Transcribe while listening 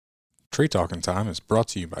Tree Talking Time is brought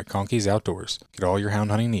to you by Conkey's Outdoors. Get all your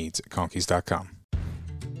hound hunting needs at conkeys.com.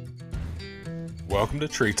 Welcome to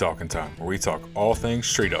Tree Talking Time, where we talk all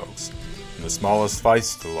things tree dogs, from the smallest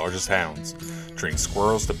feists to the largest hounds, treating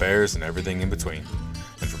squirrels to bears and everything in between.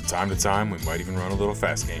 And from time to time, we might even run a little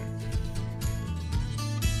fast game.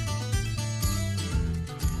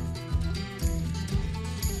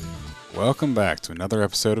 Welcome back to another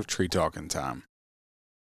episode of Tree Talking Time.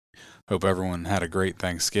 Hope everyone had a great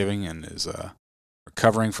Thanksgiving and is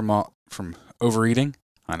recovering from overeating.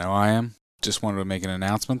 I know I am. Just wanted to make an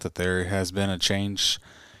announcement that there has been a change.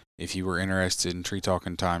 If you were interested in Tree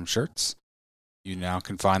Talking Time shirts, you now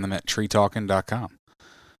can find them at treetalking.com.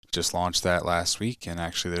 Just launched that last week, and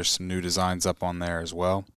actually there's some new designs up on there as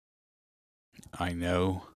well. I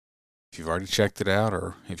know if you've already checked it out,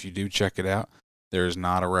 or if you do check it out, there is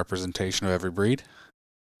not a representation of every breed,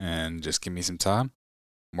 and just give me some time.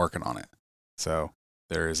 I'm working on it. So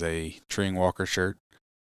there is a treeing walker shirt,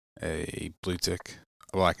 a blue tick,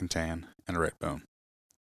 a black and tan, and a red bone,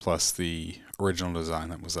 plus the original design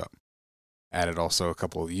that was up. Added also a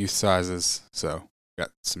couple of youth sizes, so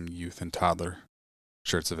got some youth and toddler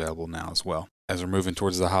shirts available now as well. As we're moving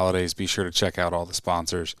towards the holidays, be sure to check out all the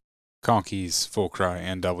sponsors. Conkey's, Full Cry,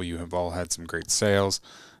 and W have all had some great sales.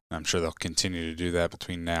 I'm sure they'll continue to do that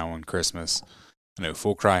between now and Christmas. I know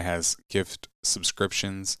Full Cry has gift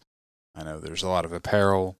subscriptions. I know there's a lot of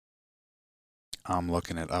apparel. I'm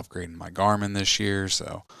looking at upgrading my Garmin this year,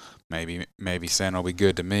 so maybe Santa will be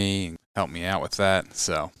good to me and help me out with that.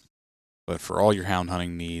 So, but for all your hound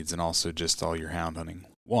hunting needs and also just all your hound hunting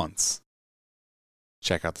wants,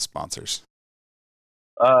 check out the sponsors.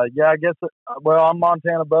 I guess, I'm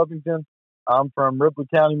Montana Buffington. I'm from Ripley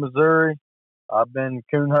County, Missouri. I've been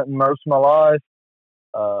coon hunting most of my life.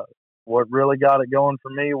 What really got it going for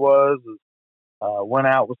me was went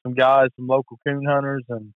out with some guys, some local coon hunters,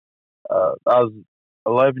 and I was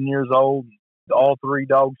 11 years old. All three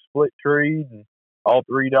dogs split trees, and all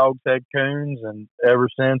three dogs had coons, and ever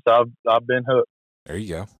since I've been hooked. There you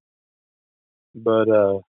go.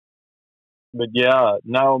 But yeah,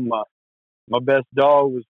 no, my best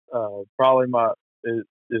dog was probably my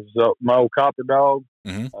old copper dog.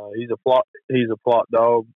 Mm-hmm. He's a Plott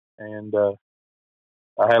dog, and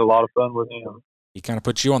I had a lot of fun with him. He kind of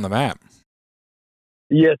put you on the map.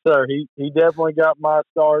 Yes, sir. He definitely got my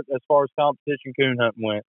start as far as competition coon hunting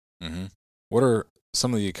went. Mm-hmm. What are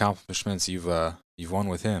some of the accomplishments you've won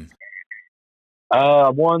with him? I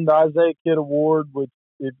won the Isaiah Kidd Award, which,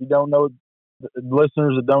 if you don't know,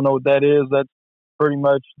 listeners that don't know what that is, that's pretty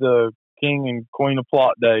much the king and queen of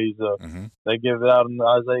Plott days. They give it out in the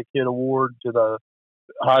Isaiah Kidd Award to the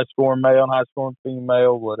high scoring male and high scoring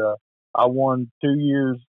female. But I won 2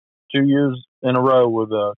 years in a row with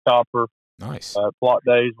Copper. Nice. Plott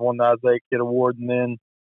days, won the Isaiah Kidd Award, and then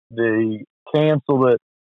they canceled it,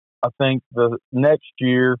 I think, the next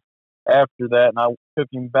year after that, and I took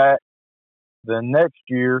him back the next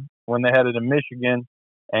year when they had it in Michigan,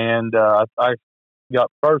 and I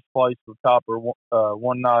got first place with Copper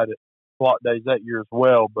one night at Plott days that year as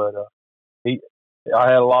well. But I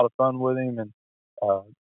had a lot of fun with him, and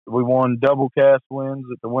we won double cast wins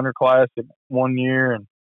at the Winter Classic one year, and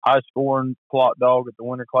high scoring Plott dog at the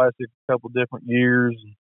Winter Classic a couple different years.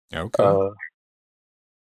 Okay.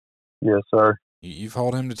 Yes, sir. You've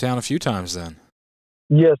hauled him to town a few times then.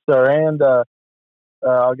 Yes, sir. And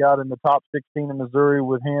I got in the top 16 in Missouri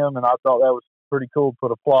with him, and I thought that was pretty cool to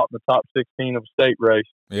put a Plott in the top 16 of a state race.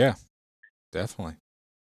 Yeah, definitely.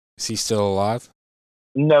 Is he still alive?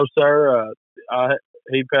 No, sir.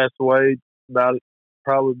 He passed away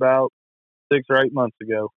probably about 6 or 8 months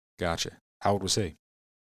ago. Gotcha. How old was he?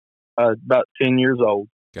 About 10 years old.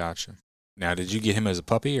 Gotcha. Now, did you get him as a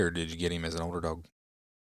puppy, or did you get him as an older dog?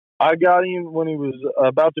 I got him when he was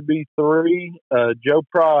about to be 3. Joe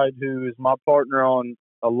Pride, who is my partner on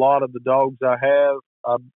a lot of the dogs I have,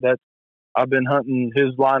 I've been hunting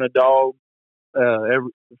his line of dogs ever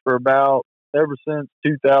since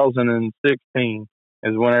 2016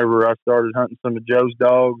 is whenever I started hunting some of Joe's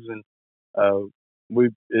dogs, and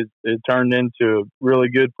it turned into a really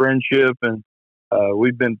good friendship, and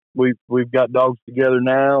we've got dogs together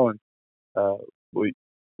now, and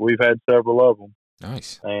we've had several of them.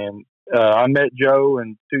 Nice. And I met Joe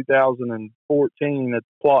in 2014 at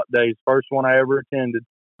the Plott days, first one I ever attended.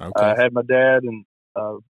 Okay. I had my dad and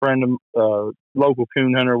a friend of local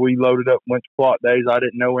coon hunter. We loaded up and went to Plott days. I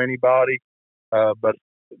didn't know anybody, but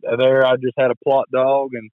there I just had a Plott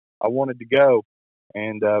dog, and I wanted to go.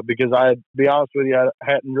 And because be honest with you, I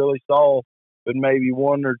hadn't really saw but maybe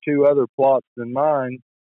 1 or 2 other Plotts than mine,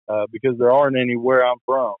 because there aren't any where I'm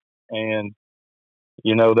from. And,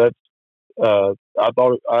 that's I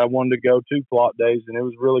thought I wanted to go to Plott Days, and it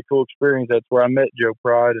was a really cool experience. That's where I met Joe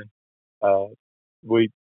Pride, and we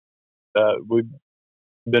we've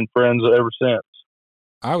been friends ever since.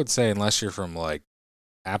 I would say unless you're from like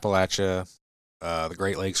Appalachia, the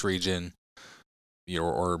Great Lakes region,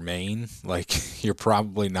 or Maine, like you're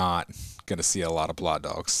probably not gonna see a lot of Plott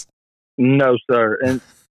dogs. No, sir,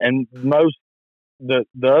 and most the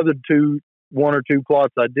other one or two Plotts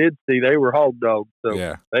I did see, they were hog dogs, so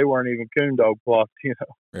Yeah. they weren't even coon dog Plotts,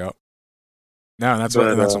 Yep. No, that's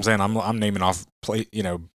But, what I'm saying. I'm naming off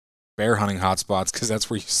bear hunting hotspots because that's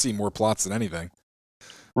where you see more Plotts than anything.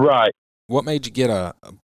 Right. What made you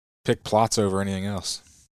pick Plotts over anything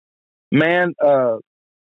else? Man,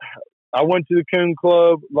 I went to the coon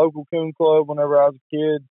club, local coon club, whenever I was a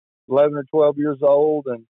kid, 11 or 12 years old,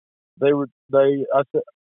 and I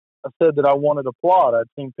said that I wanted a Plott. I'd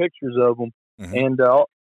seen pictures of them, Mm-hmm. and a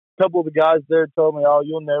couple of the guys there told me, "Oh,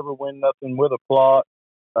 you'll never win nothing with a Plott.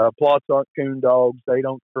 Plotts aren't coon dogs. They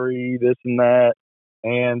don't tree, this and that."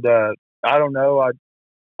 And I don't know.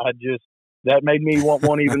 I just that made me want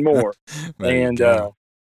one even more. There you go.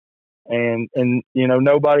 And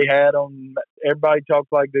nobody had them. Everybody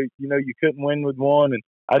talked like you couldn't win with one, and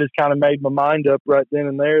I just kind of made my mind up right then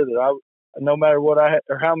and there that no matter what I had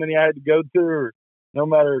or how many I had to go to, or no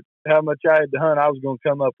matter how much I had to hunt, I was going to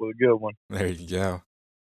come up with a good one. There you go.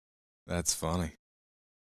 That's funny.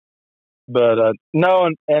 But no,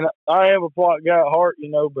 and I am a Plott guy at heart,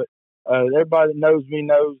 but everybody that knows me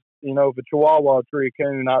knows, if a Chihuahua tree a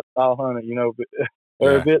coon, I'll hunt it, but,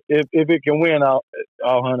 or Yeah. if it can win, I'll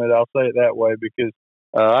hunt it. I'll say it that way because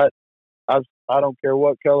I don't care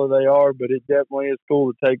what color they are, but it definitely is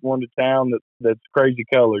cool to take one to town that's crazy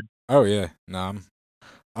colored. Oh yeah. No,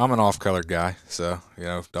 I'm an off-colored guy, so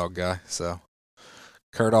dog guy. So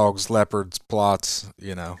cur dogs, leopards, Plotts,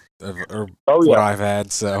 are what I've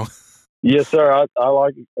had. So yes, sir. I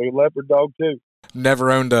like a leopard dog too.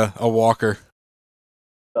 never owned a walker.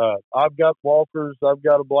 I've got walkers. I've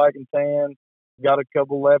got a black and tan. Got a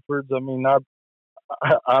couple leopards. I mean,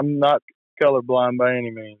 I'm not colorblind by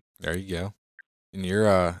any means. There you go. And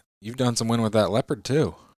you've done some winning with that leopard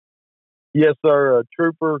too. Yes, sir.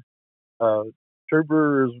 Trooper.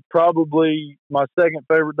 Trooper is probably my second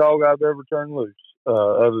favorite dog I've ever turned loose,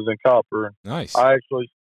 other than Copper. Nice. I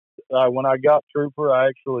actually, when I got Trooper, I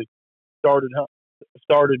actually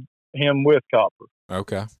started him with Copper.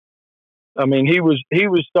 Okay. I mean, he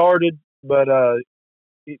was started, but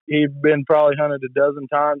he'd been probably hunted a dozen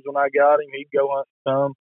times when I got him. He'd go hunt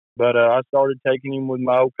some, but I started taking him with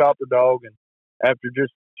my old Copper dog, and after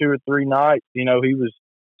just 2 or 3 nights, he was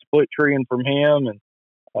split treeing from him, and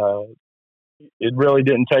it really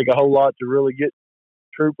didn't take a whole lot to really get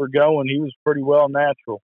Trooper going. He was pretty well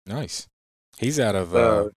natural. Nice. He's out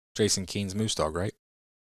of Jason Keene's Moose Dog, right?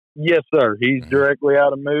 Yes, sir. He's directly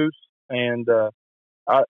out of Moose, and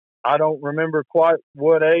I don't remember quite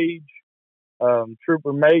what age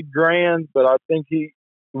Trooper made grand, but I think he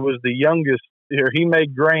was the youngest. He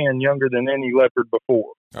made grand younger than any leopard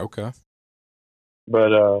before. Okay.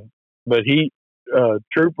 But he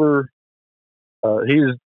Trooper,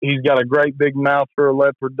 he's got a great big mouth for a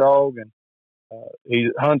leopard dog, and he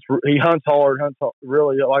hunts hard,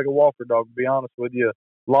 really like a walker dog. To be honest with you,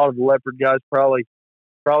 a lot of the leopard guys probably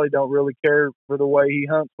don't really care for the way he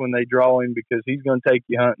hunts when they draw him because he's going to take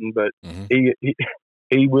you hunting, but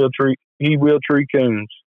he will tree coons.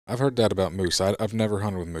 I've heard that about Moose. I've never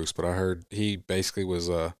hunted with Moose, but I heard he basically was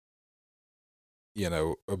a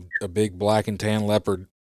big black and tan leopard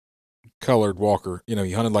colored walker. He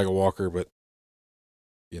hunted like a walker, but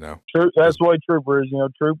that's the way Trooper is.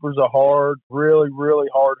 Trooper's a hard, really, really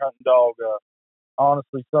hard hunting dog.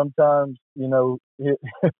 Honestly, sometimes he'll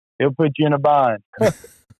put you in a bind.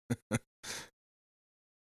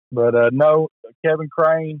 But no, Kevin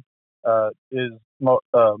Crane is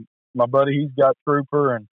my buddy. He's got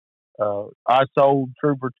Trooper, and I sold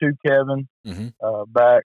Trooper to Kevin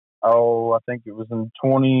back. I think it was in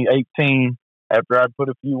 2018 after I'd put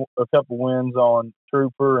a couple wins on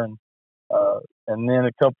Trooper, and then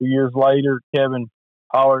a couple years later, Kevin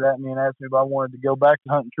hollered at me and asked me if I wanted to go back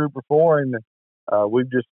to hunting Trooper for him, and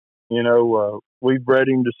we've just we've bred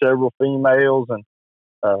him to several females, and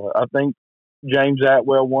I think James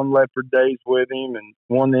Atwell won Leopard Days with him and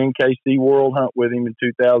won the NKC World Hunt with him in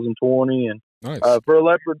 2020. And nice. For a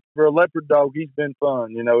leopard dog, he's been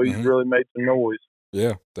fun. He's really made some noise.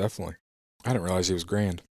 Yeah, definitely. I didn't realize he was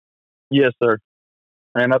grand. Yes, sir.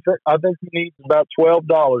 And I think he needs about $12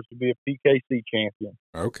 to be a PKC champion.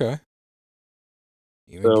 Okay.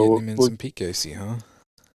 Even getting him in some PKC, huh?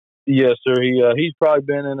 Yes, sir. He's probably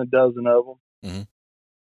been in a dozen of them.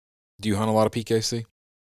 Do you hunt a lot of PKC?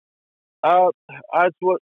 That's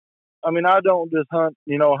what I mean. I don't just hunt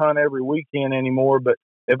every weekend anymore. But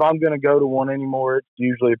if I'm going to go to one anymore, it's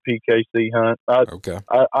usually a PKC hunt. Okay.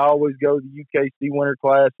 I always go to the UKC Winter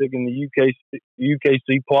Classic and the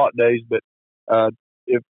UKC Plott days. But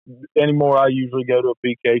if anymore, I usually go to a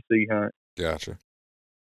PKC hunt. Gotcha.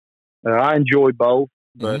 I enjoy both,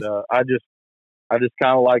 but Mm-hmm. I just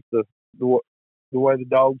kind of like the way the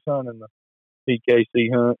dogs hunt and the PKC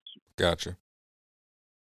hunts. Gotcha.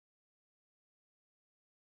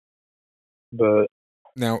 But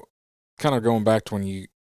Now, kind of going back to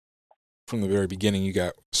from the very beginning, you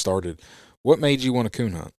got started. What made you want to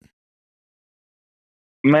coon hunt?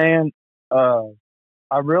 man, uh,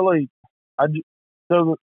 I really, I ju-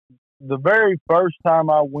 so the very first time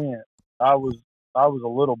I went, I was I was a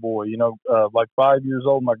little boy, like 5 years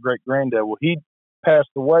old. My great granddad, well, he passed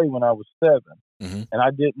away when I was 7, Mm-hmm. and I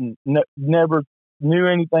didn't never knew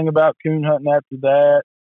anything about coon hunting after that,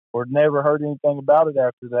 or never heard anything about it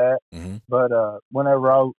after that. Mm-hmm. But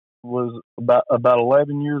whenever I was about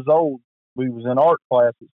 11 years old, we was in art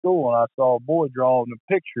class at school, and I saw a boy drawing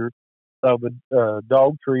a picture of a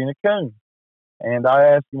dog tree and a coon. And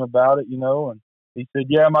I asked him about it, and he said,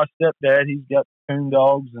 "Yeah, my stepdad, he's got coon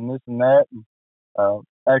dogs and this and that." And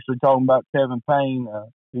actually talking about Kevin Payne,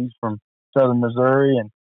 he's from Southern Missouri, and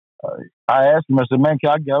I asked him, I said, "Man,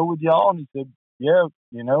 can I go with y'all?" And he said, "Yeah,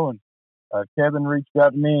 And Kevin reached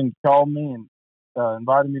out to me and called me and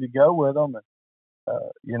invited me to go with him.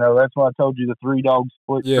 And that's why I told you the 3 dogs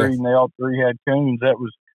split Yeah. tree, and they all 3 had coons. That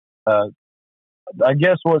was, uh, I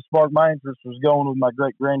guess, what sparked my interest was going with my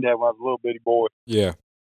great granddad when I was a little bitty boy. Yeah.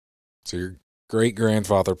 So your great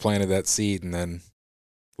grandfather planted that seed, and then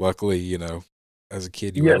luckily, as a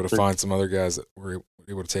kid, you were Yes, able to sir. find some other guys that were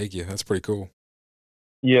able to take you. That's pretty cool.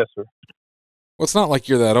 Yes, sir. Well, it's not like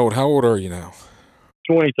you're that old. How old are you now?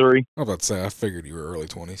 23. I was about to say, I figured you were early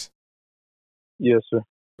 20s. Yes, sir.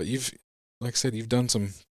 But like I said, you've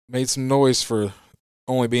made some noise for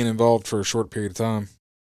only being involved for a short period of time.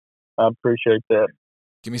 I appreciate that.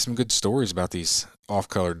 Give me some good stories about these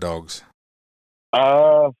off-colored dogs.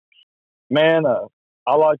 Uh, Man,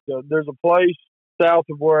 I like there's a place south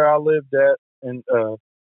of where I lived at in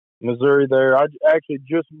Missouri there. I actually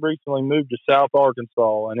just recently moved to South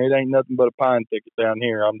Arkansas, and it ain't nothing but a pine thicket down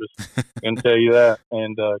here. I'm just going to tell you that.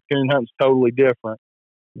 And coon hunting's totally different.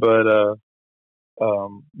 But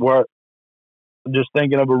where just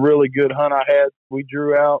thinking of a really good hunt I had, we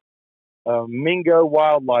drew out Mingo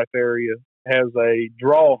Wildlife Area has a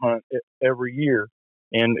draw hunt every year,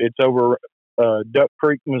 and it's over Duck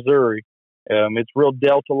Creek, Missouri. It's real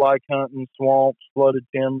delta-like hunting, swamps, flooded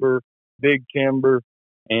timber, big timber,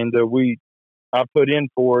 and I put in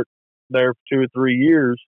for it there for 2 or 3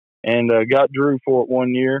 years, and got drew for it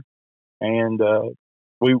one year, and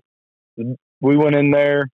we we went in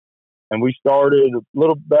there and we started a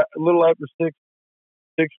little after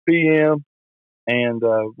six p.m. and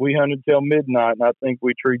we hunted till midnight, and I think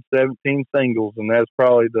we treed 17 singles, and that's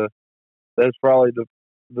probably the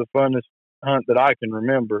funnest hunt that I can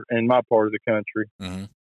remember in my part of the country. Mm-hmm.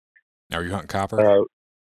 Now, are you hunting copper?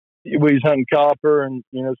 We was hunting copper and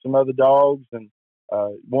some other dogs, and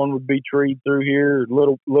one would be treed through here,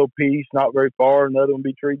 little piece, not very far. Another one would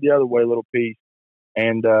be treed the other way, little piece,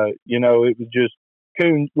 and it was just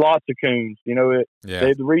coons, lots of coons. Yeah.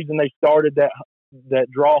 The reason they started that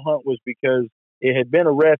draw hunt was because it had been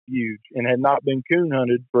a refuge and had not been coon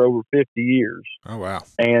hunted for over 50 years. Oh, wow.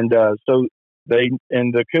 And so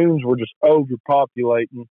the coons were just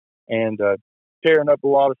overpopulating and tearing up a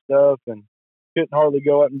lot of stuff and couldn't hardly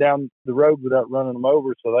go up and down the road without running them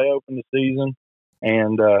over. So they opened the season,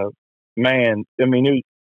 and man, I mean,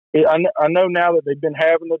 I know now that they've been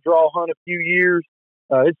having the draw hunt a few years.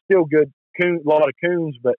 It's still good, a lot of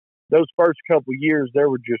coons, but those first couple of years there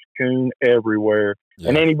were just coon everywhere. Yeah.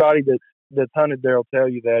 And anybody that's hunted there will tell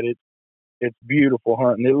you that it's beautiful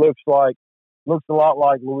hunting. It looks a lot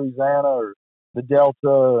like Louisiana or the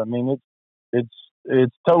Delta. I mean,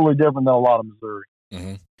 it's totally different than a lot of Missouri.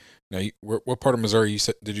 Mm-hmm. Now, what part of Missouri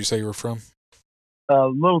did you say you were from? A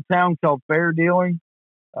little town called Fair Dealing.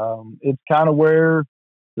 It's kind of where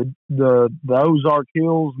the Ozark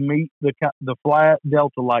Hills meet the flat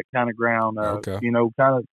Delta like kind of ground. Okay.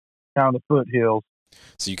 Kind of the foothills.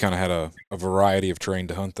 So you kind of had a variety of terrain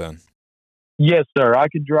to hunt then. Yes, sir. I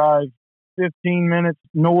could drive 15 minutes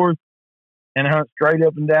north and hunt straight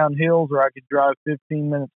up and down hills, or I could drive 15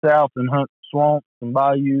 minutes south and hunt swamps and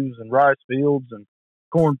bayous and rice fields and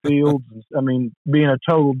cornfields. I mean, being a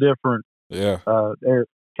total different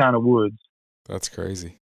kind of woods. That's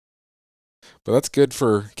crazy. But that's good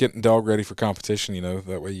for getting dog ready for competition.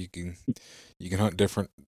 That way you can hunt different.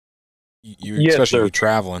 Yes, especially sir. if you're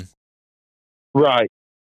traveling. Right.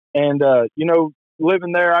 And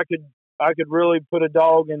living there, I could really put a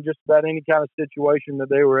dog in just about any kind of situation that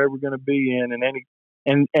they were ever going to be in, and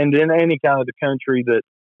in any kind of the country that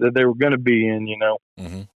they were going to be in.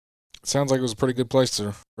 Mm-hmm. Sounds like it was a pretty good place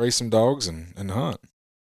to raise some dogs and hunt.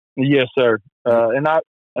 Yes, sir. And I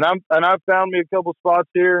found me a couple spots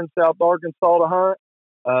here in South Arkansas to hunt,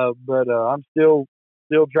 but I'm still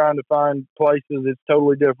trying to find places. It's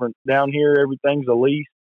totally different down here. Everything's a lease,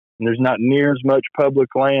 and there's not near as much public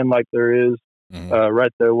land like there is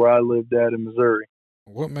right there where I lived at in Missouri.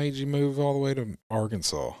 What made you move all the way to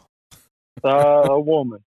Arkansas? A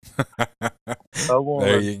woman. A woman.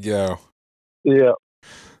 There you go. Yeah.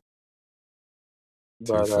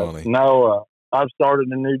 Too But funny. no, I've started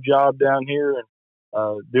a new job down here and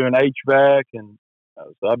doing HVAC, and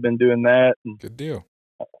so I've been doing that and Good deal.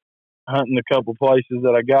 hunting a couple places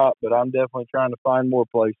that I got, but I'm definitely trying to find more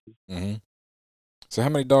places. Mm-hmm. So how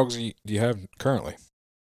many dogs do you have currently?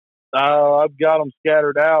 I've got them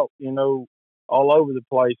scattered out, all over the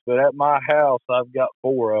place, but at my house, I've got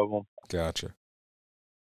 4 of them. Gotcha.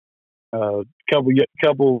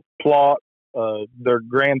 Couple Plott. They're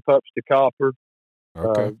grand pups to Copper.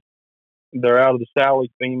 Okay. They're out of the Sally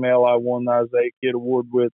female I won the Isaiah Kid Award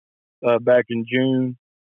with back in June.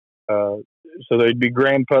 So they'd be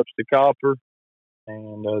grand pups to Copper.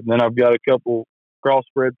 And then I've got a couple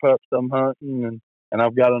crossbred pups I'm hunting, and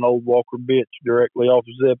I've got an old Walker bitch directly off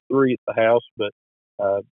of Zep 3 at the house. But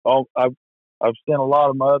I've sent a lot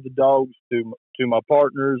of my other dogs to my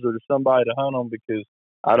partners or to somebody to hunt them because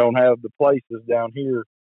I don't have the places down here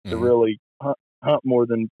to really hunt more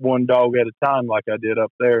than one dog at a time like I did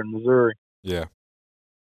up there in Missouri. Yeah.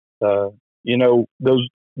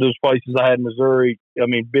 Those places I had in Missouri, I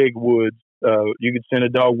mean, big woods. You could send a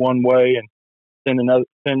dog one way and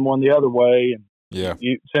send one the other way, and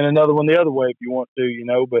you send another one the other way if you want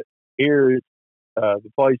to, But here,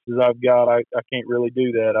 the places I've got, I can't really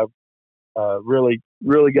do that. I've really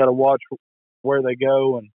got to watch where they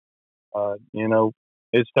go, and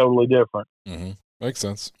it's totally different. Mm-hmm. Makes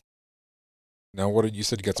sense. Now, you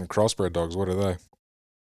said you got some crossbred dogs? What are they?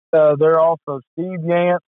 They're also Steve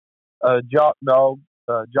Yant, jock dog,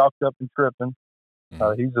 jocked up and tripping.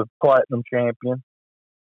 He's a platinum champion.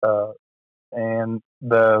 And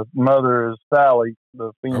the mother is Sally,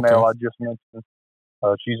 the female I just mentioned.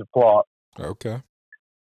 She's a Plott. Okay.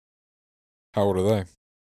 How old are they?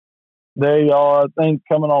 They are, I think,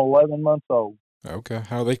 coming on 11 months old. Okay.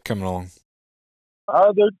 How are they coming along?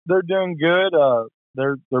 They're doing good.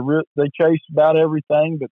 They chase about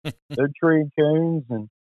everything, but they're tree coons, and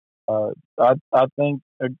I think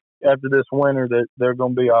after this winter that they're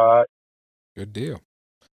going to be all right. Good deal.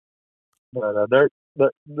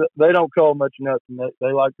 But they don't call much nothing.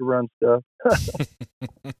 They like to run stuff.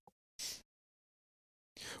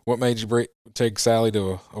 What made you take Sally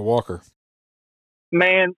to a walker?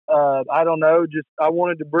 Man, I don't know. Just I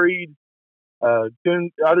wanted to breed. I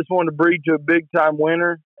just wanted to breed to a big time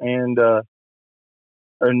winner, and I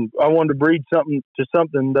wanted to breed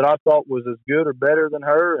something that I thought was as good or better than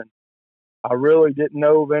her. And I really didn't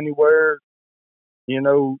know of anywhere,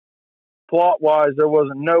 plot wise, there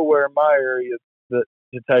wasn't nowhere in my area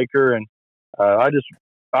to take her, and I just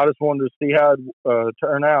wanted to see how it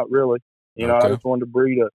turn out. Really, I just wanted to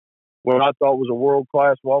breed what I thought was a world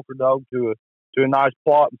class walker dog to a nice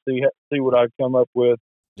plot and see what I'd come up with.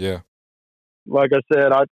 Yeah. Like I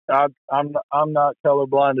said, I'm not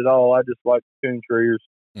colorblind at all. I just like coon trees.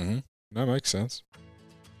 Mm-hmm. That makes sense.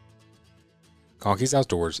 Conkey's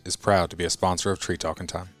Outdoors is proud to be a sponsor of Tree Talking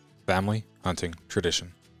Time. Family, hunting,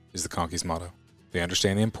 tradition is the Conkey's motto. They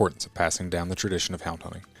understand the importance of passing down the tradition of hound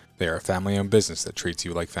hunting. They are a family-owned business that treats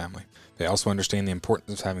you like family. They also understand the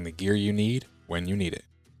importance of having the gear you need when you need it.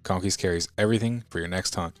 Conkey's carries everything for your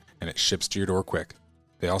next hunt, and it ships to your door quick.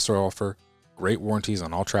 They also offer great warranties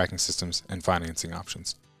on all tracking systems and financing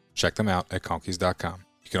options. Check them out at conkeys.com.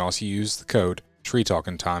 You can also use the code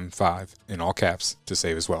TreeTalkingTime5 in all caps to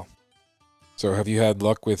save as well. So have you had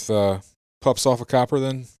luck with pups off of Copper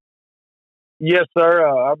then? Yes, sir.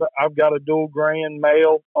 I've got a dual grand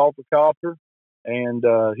male off of Copper, and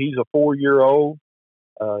he's a 4-year-old.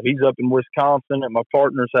 He's up in Wisconsin at my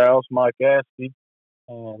partner's house, Mike Askey,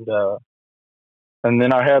 and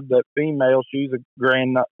then I have that female. She's a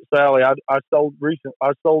grand Sally. I sold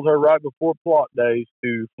her right before Plott days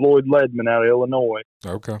to Floyd Ledman out of Illinois.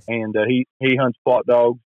 Okay. And he hunts Plott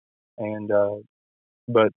dogs, and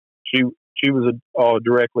but she was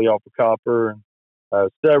directly off of Copper,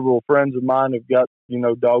 and several friends of mine have got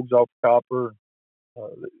dogs off of Copper.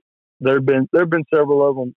 There've been several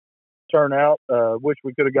of them turn out. Wish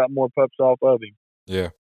we could have got more pups off of him. Yeah,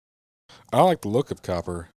 I like the look of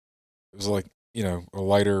Copper. It was like a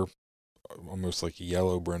lighter, almost like a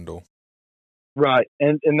yellow brindle. Right,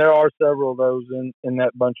 and there are several of those in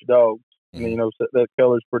that bunch of dogs. Mhm. So that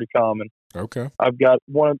color's pretty common. Okay. I've got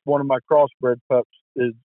one of my crossbred pups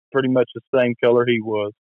is pretty much the same color he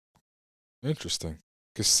was. Interesting.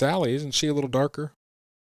 Because Sally, isn't she a little darker?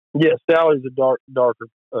 Yeah, Sally's a darker,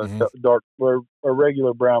 Mhm. dark, or a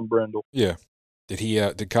regular brown brindle. Yeah.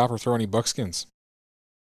 Did Copper throw any buckskins?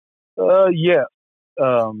 Yeah.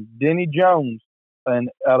 Denny Jones, and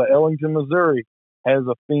out of Ellington, Missouri, has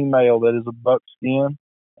a female that is a buckskin,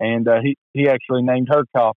 and he actually named her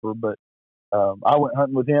Copper. But I went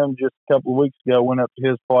hunting with him just a couple of weeks ago. Went up to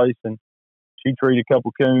his place, and she treated a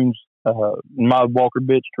couple coons. My Walker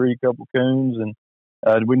bitch treated a couple coons,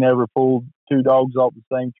 and we never pulled two dogs off the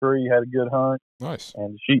same tree. Had a good hunt, Nice.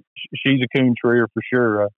 and she's a coon treer for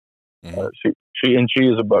sure. Hmm. She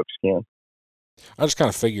is a buckskin. I just kind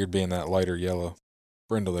of figured being that lighter yellow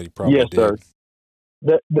brindle that he probably Yes, sir.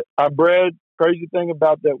 did. I bred. Crazy thing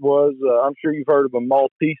about that was, I'm sure you've heard of a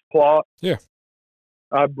Maltese Plott. Yeah.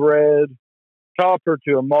 I bred Copper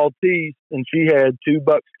to a Maltese, and she had two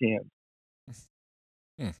buckskins.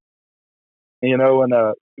 Hmm.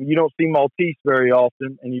 And you don't see Maltese very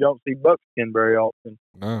often, and you don't see buckskin very often.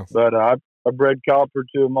 No. But I bred Copper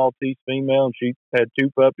to a Maltese female, and she had two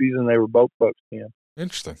puppies, and they were both buckskin.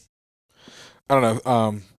 Interesting. I don't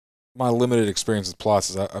know. My limited experience with Plotts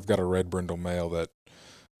is I've got a red brindle male that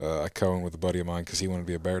I co-owned with a buddy of mine because he wanted to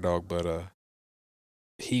be a bear dog, but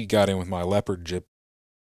he got in with my leopard jip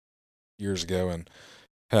years ago and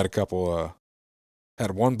had a couple.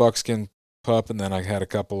 Had one buckskin pup, and then I had a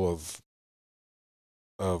couple of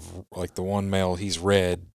like the one male. He's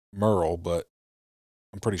red Merle, but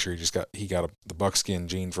I'm pretty sure he got the buckskin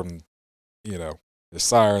gene from his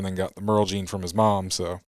sire, and then got the Merle gene from his mom.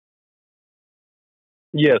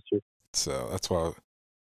 Yes, sir. So that's why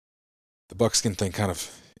the buckskin thing kind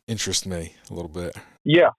of interests me a little bit.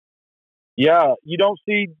 Yeah. You don't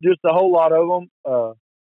see just a whole lot of them.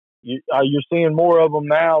 You're seeing more of them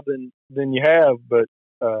now than you have, but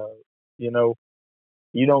you know,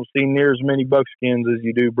 you don't see near as many buckskins as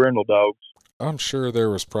you do brindle dogs. I'm sure there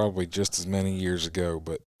was probably just as many years ago,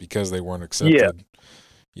 but because they weren't Yeah. accepted,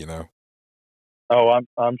 you know, Oh,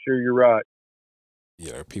 I'm sure you're right.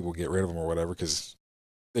 People get rid of them or whatever because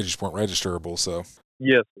they just weren't registerable. So,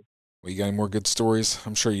 Yes. well, you got any more good stories?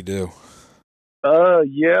 I'm sure you do.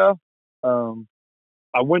 Yeah.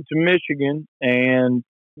 I went to Michigan and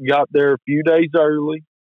got there a few days early.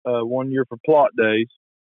 One year for Plott days,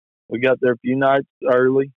 we got there a few nights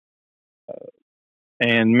early,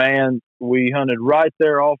 and man, we hunted right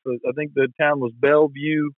there off of. I think the town was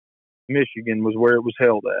Bellevue, Michigan, was where it was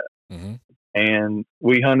held at, Mm-hmm. and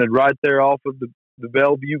we hunted right there off of the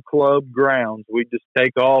Bellevue Club grounds. We just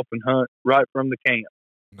take off and hunt right from the camp.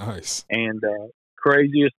 Nice. And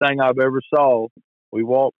craziest thing I've ever saw, we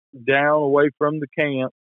walked down away from the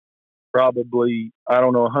camp, probably, I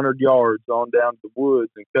don't know, 100 yards on down to the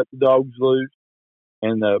woods, and cut the dogs loose.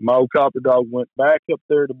 And my old copper dog went back up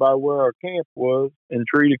there to by where our camp was and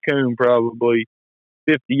treed a coon probably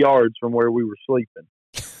 50 yards from where we were sleeping.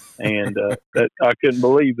 And I couldn't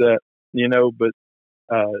believe that, but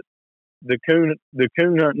uh, the coon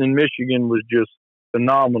hunting in Michigan was just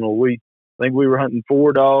phenomenal. I think we were hunting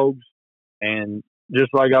 4 dogs, and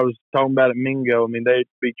just like I was talking about at Mingo, I mean, they'd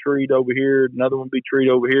be treed over here, another one be treed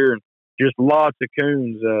over here, and just lots of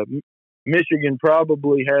coons. Michigan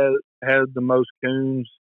probably has the most coons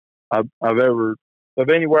I've ever of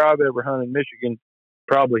anywhere I've ever hunted. Michigan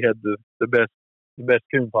probably had the best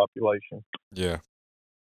coon population. Yeah.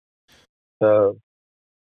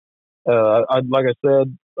 Like I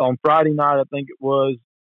said, on Friday night, I think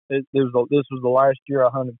this was the last year I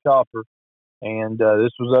hunted copper, and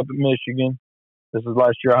this was up in Michigan. This was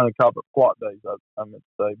last year I hunted copper Plott days, I meant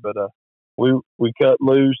to say. But we cut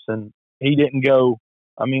loose, and he didn't go.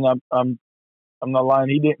 I mean, I'm not lying.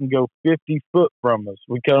 He didn't go 50 foot from us.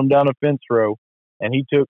 We cut him down a fence row, and he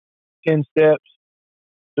took 10 steps,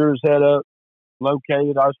 threw his head up,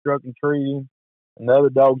 located. I struck and treated him, and the other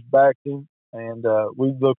dogs backed him. And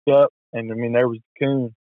we looked up, and I mean, there was the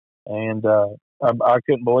coon, and I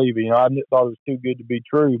couldn't believe it. I thought it was too good to be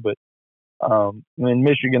true, but in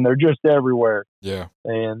Michigan, they're just everywhere. Yeah.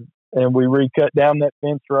 And we recut down that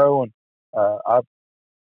fence row, and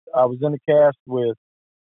I was in a cast with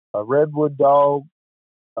a redwood dog,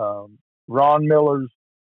 Ron Miller's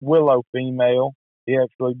Willow female. He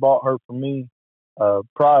actually bought her from me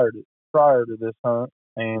prior to this hunt,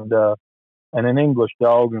 and an English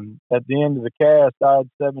dog. And at the end of the cast, I had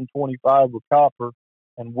 725 with copper,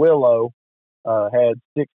 and Willow had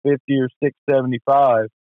 650 or 675.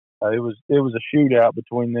 It was a shootout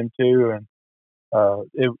between them two, and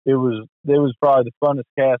it was probably the funnest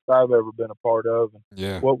cast I've ever been a part of. And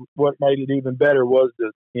Yeah. what made it even better was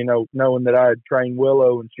that, knowing that I had trained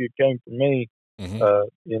Willow and she had came from me.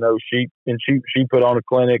 She put on a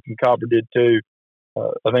clinic, and Copper did too.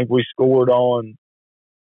 I think we scored on.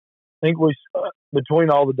 Between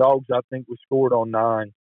all the dogs, I think we scored on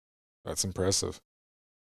 9. That's impressive.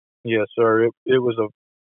 Yes, sir. It was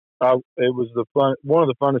one of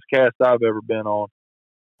the funnest casts I've ever been on.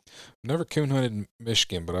 Never coon hunted in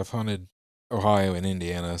Michigan, but I've hunted Ohio and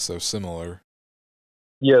Indiana, so similar.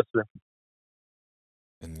 Yes, sir.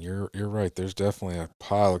 And you're right. There's definitely a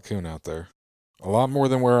pile of coon out there. A lot more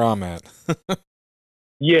than where I'm at.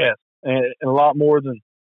 Yes, and a lot more than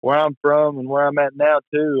where I'm from and where I'm at now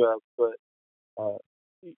too. But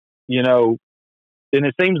and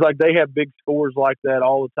it seems like they have big scores like that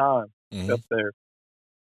all the time up there.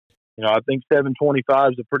 I think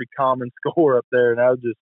 725 is a pretty common score up there, and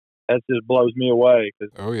that just blows me away.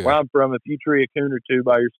 Because where I'm from, if you tree a coon or two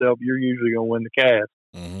by yourself, you're usually going to win the cast.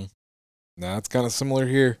 Mm-hmm. Now it's kind of similar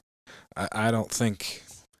here. I don't think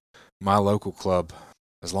my local club,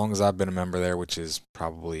 as long as I've been a member there, which is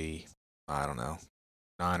probably, I don't know,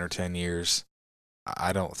 9 or 10 years,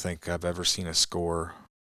 I don't think I've ever seen a score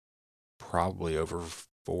probably over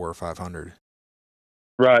 400 or 500.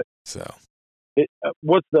 Right. So,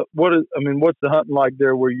 what's the hunting like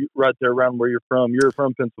there? Where you right there around where you're from? You're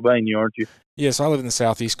from Pennsylvania, aren't you? Yeah, so I live in the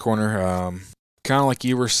southeast corner. Kind of like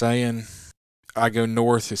you were saying, I go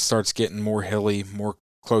north, it starts getting more hilly, more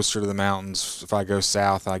closer to the mountains. If I go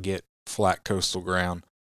south, I get flat coastal ground.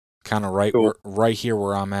 Kind of right here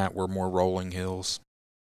where I'm at, we're more rolling hills.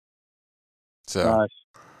 So, nice.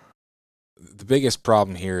 The biggest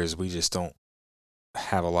problem here is we just don't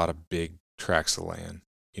have a lot of big tracts of land.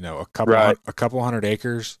 A couple 100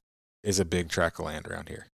 acres is a big tract of land around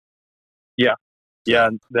here. Yeah, yeah,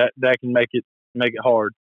 that can make it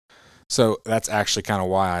hard. So that's actually kind of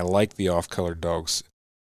why I like the off-colored dogs.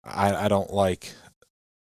 I don't like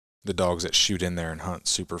the dogs that shoot in there and hunt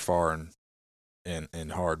super far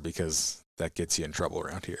and hard, because that gets you in trouble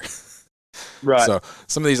around here. Right. So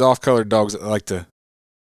some of these off-colored dogs that like to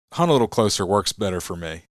hunt a little closer works better for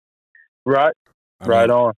me. Right.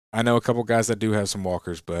 On. I know a couple guys that do have some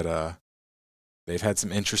walkers, but they've had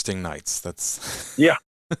some interesting nights. That's yeah.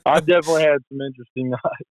 I've definitely had some interesting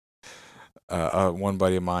nights. One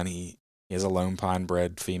buddy of mine, he has a lone pine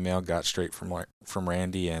bred female, got straight from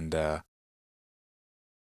Randy, and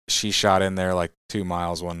she shot in there like 2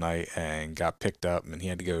 miles one night and got picked up, and he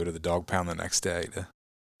had to go to the dog pound the next day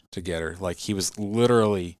to get her. Like, he was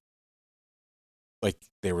literally, like,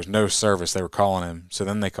 there was no service. They were calling him. So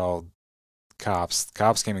then they called cops. The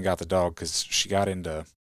cops came and got the dog because she got into,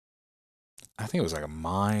 I think it was like a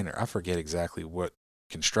mine, or I forget exactly what,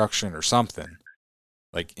 construction or something,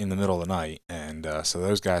 like in the middle of the night. And so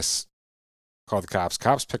those guys called the cops.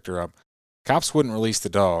 Cops picked her up. Cops wouldn't release the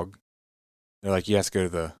dog. They're like, you have to go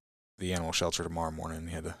to the animal shelter tomorrow morning. You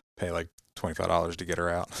had to pay like $25 to get her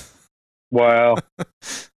out. Wow.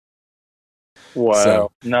 Wow.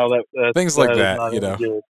 So, no, that's things like that,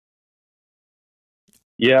 good.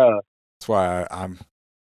 Yeah. That's why I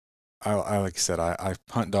like I said, I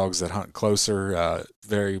hunt dogs that hunt closer,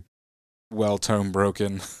 very well tone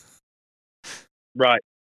broken. Right.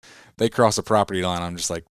 They cross a property line, I'm just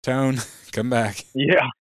like, tone, come back. Yeah.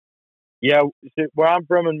 Yeah. Where I'm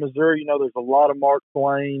from in Missouri, there's a lot of marked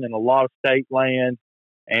plain and a lot of state land,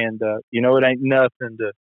 and it ain't nothing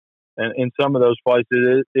to. And in some of those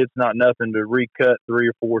places, it's not nothing to recut 3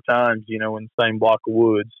 or 4 times, in the same block of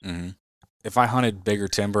woods. Mm-hmm. If I hunted bigger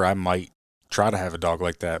timber, I might try to have a dog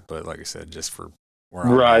like that, but like I said, just for where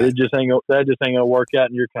I'm at. That just ain't gonna work out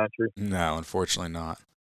in your country. No, unfortunately not.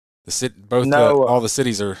 All the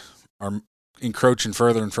cities are encroaching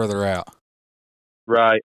further and further out.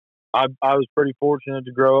 Right. I was pretty fortunate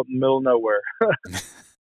to grow up in the middle of nowhere.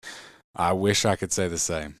 I wish I could say the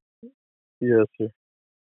same. Yes, sir.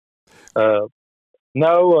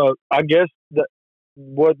 I guess that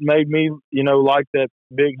what made me, like that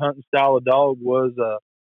big hunting style of dog was, as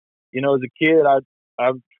a kid,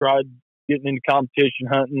 I tried getting into competition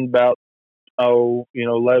hunting about,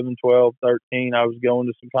 11, 12, 13. I was going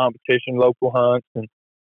to some competition, local hunts, and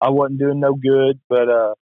I wasn't doing no good, but,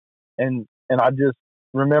 and I just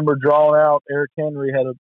remember drawing out, Eric Henry had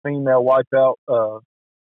a female wipe out,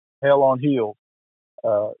 Hell on Heels.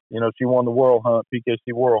 She won the world hunt,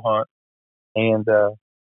 PKC world hunt. And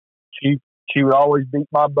she would always beat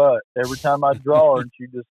my butt every time I'd draw her, and she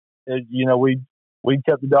just, we'd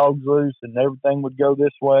cut the dogs loose, and everything would go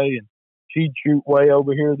this way, and she'd shoot way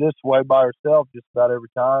over here this way by herself just about every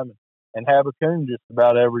time, and have a coon just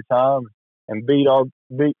about every time, and beat our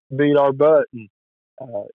butt. And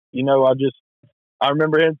I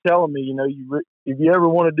remember him telling me, if you ever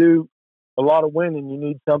want to do a lot of winning, you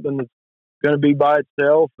need something that's going to be by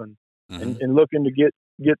itself and, Mm-hmm. and looking to get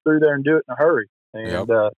through there and do it in a hurry. Yep.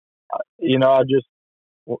 And,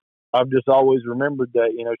 I've just always remembered that,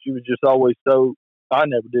 she was just always I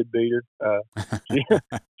never did beat her. She,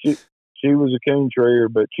 she, she was a coon treer,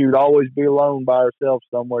 but she would always be alone by herself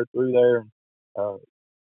somewhere through there. And,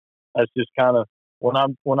 that's just kind of when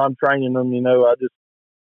I'm training them,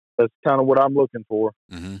 that's kind of what I'm looking for.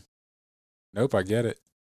 Mm-hmm. Nope, I get it.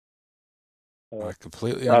 I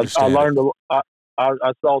completely I understand learned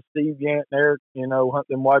I saw Steve Gant and Eric, hunt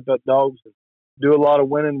them whitebutt dogs and do a lot of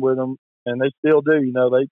winning with them, and they still do.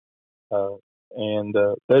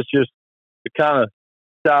 That's just the kind of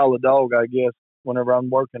style of dog, I guess. Whenever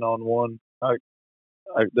I'm working on one,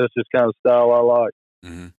 that's just kind of style I like. it.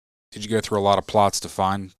 Mm-hmm. Did you go through a lot of plots to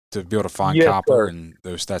be able to find Yes, copper sir. and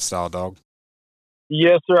that style of dog?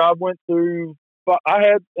 Yes, sir. I went through. I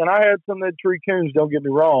had some of the tree coons. Don't get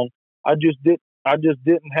me wrong. I just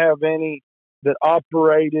didn't have any that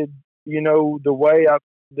operated, the way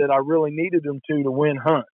that I really needed them to win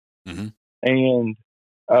hunt. Mm-hmm. And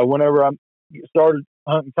whenever I started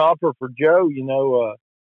hunting copper for Joe,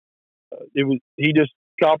 it was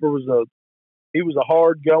copper was he was a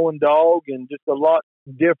hard going dog and just a lot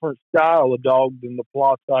different style of dog than the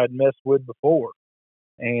plots I had messed with before.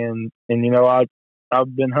 And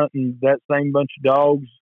I've been hunting that same bunch of dogs,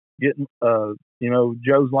 getting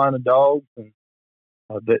Joe's line of dogs, and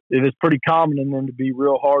that it is pretty common in them to be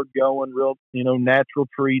real hard going, real natural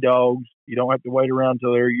tree dogs. You don't have to wait around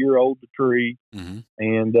till they're a year old to tree, Mm-hmm.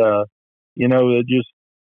 and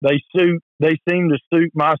they seem to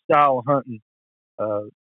suit my style of hunting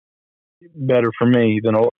better for me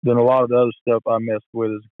than a lot of the other stuff I messed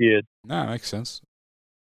with as a kid. No, that makes sense.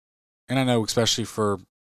 And I know, especially for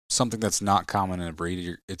something that's not common in a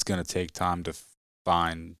breed, it's going to take time to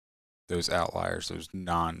find those outliers, those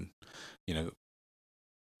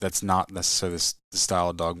that's not necessarily the style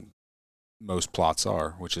of dog most plots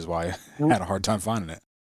are, which is why I had a hard time finding it.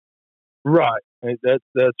 Right.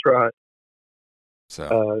 That's right.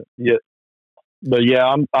 So Yeah. But yeah,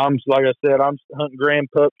 I'm like I said, I'm hunting grand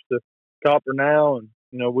pups to copper now, and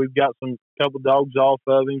we've got some couple dogs off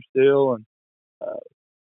of him still, and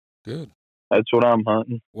good. that's what I'm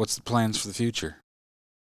hunting. What's the plans for the future?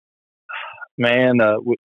 Man,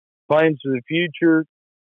 with plans for the future,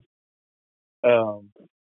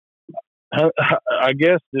 I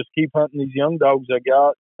guess just keep hunting these young dogs I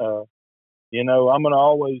got. I'm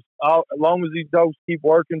gonna as long as these dogs keep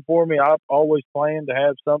working for me, I always plan to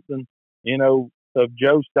have something, of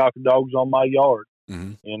Joe stock of dogs on my yard.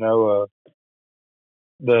 Mm-hmm.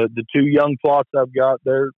 The two young plots I've got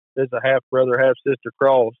there's a half brother, half sister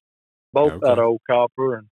cross, both out of old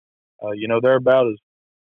copper, and they're about as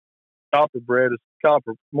copper bred as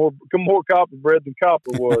copper, more copper bred than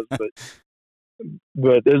copper was,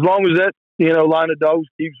 but as long as that line of dogs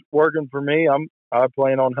keeps working for me, I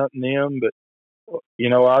plan on hunting them. But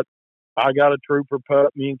I got a trooper pup.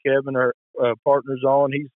 Me and Kevin are partners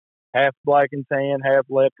on. He's half black and tan, half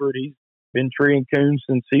leopard. He's been treeing coons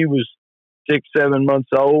since he was 6-7 months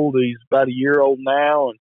old. He's about a year old now,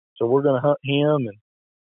 and so we're going to hunt him. And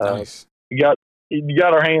nice. You got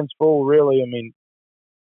our hands full, really. I mean,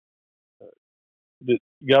 you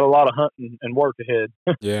got a lot of hunting and work ahead.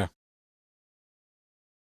 Yeah,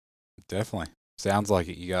 definitely. Sounds like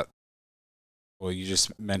it. You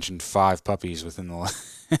just mentioned 5 puppies within the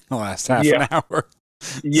last half an hour.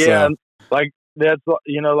 Yeah, so. like that's like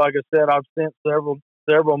I said, I've sent several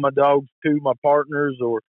of my dogs to my partners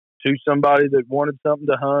or to somebody that wanted something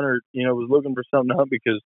to hunt or was looking for something to hunt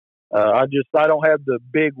because I don't have the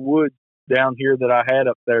big woods down here that I had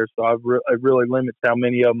up there, so it really limits how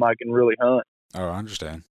many of them I can really hunt. Oh, I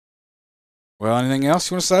understand. Well, anything else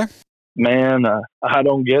you want to say? Man, I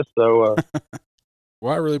don't guess so.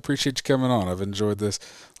 Well, I really appreciate you coming on. I've enjoyed this.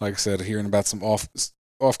 Like I said, hearing about some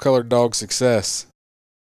off-colored dog success.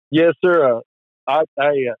 Yes, sir. I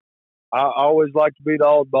always like to be the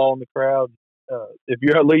oddball in the crowd. If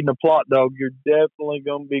you're leading a Plott dog, you're definitely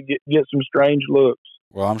going to get some strange looks.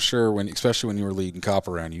 Well, I'm sure especially when you were leading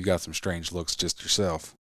copper around, you got some strange looks just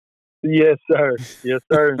yourself. Yes, sir. Yes,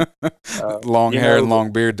 sir. Long hair and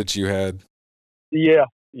long beard that you had. Yeah.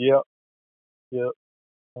 Yep.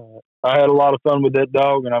 I had a lot of fun with that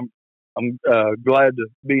dog, and I'm glad to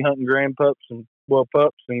be hunting pups and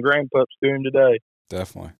grand pups to him today.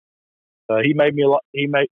 Definitely. He made me a lot. He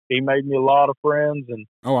made me a lot of friends and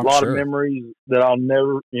a lot of memories that I'll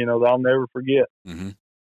never forget. Mm-hmm.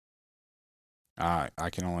 I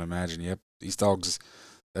can only imagine. Yep, these dogs.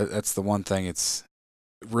 That's the one thing.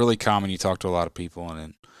 really common. You talk to a lot of people, and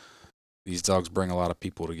then these dogs bring a lot of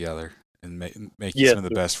people together and make you Yes, some of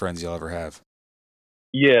the best friends you'll ever have.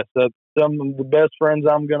 yes, that's some of the best friends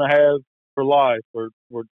I'm gonna have for life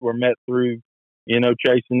were met through,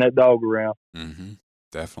 chasing that dog around. Mm-hmm.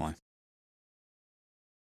 Definitely.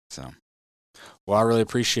 So, well, I really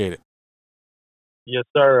appreciate it. Yes,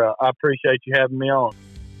 sir. I appreciate you having me on.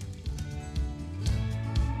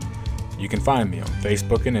 You can find me on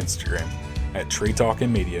Facebook and Instagram at Tree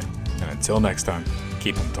Talking Media. And until next time,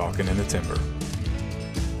 keep them talking in the timber.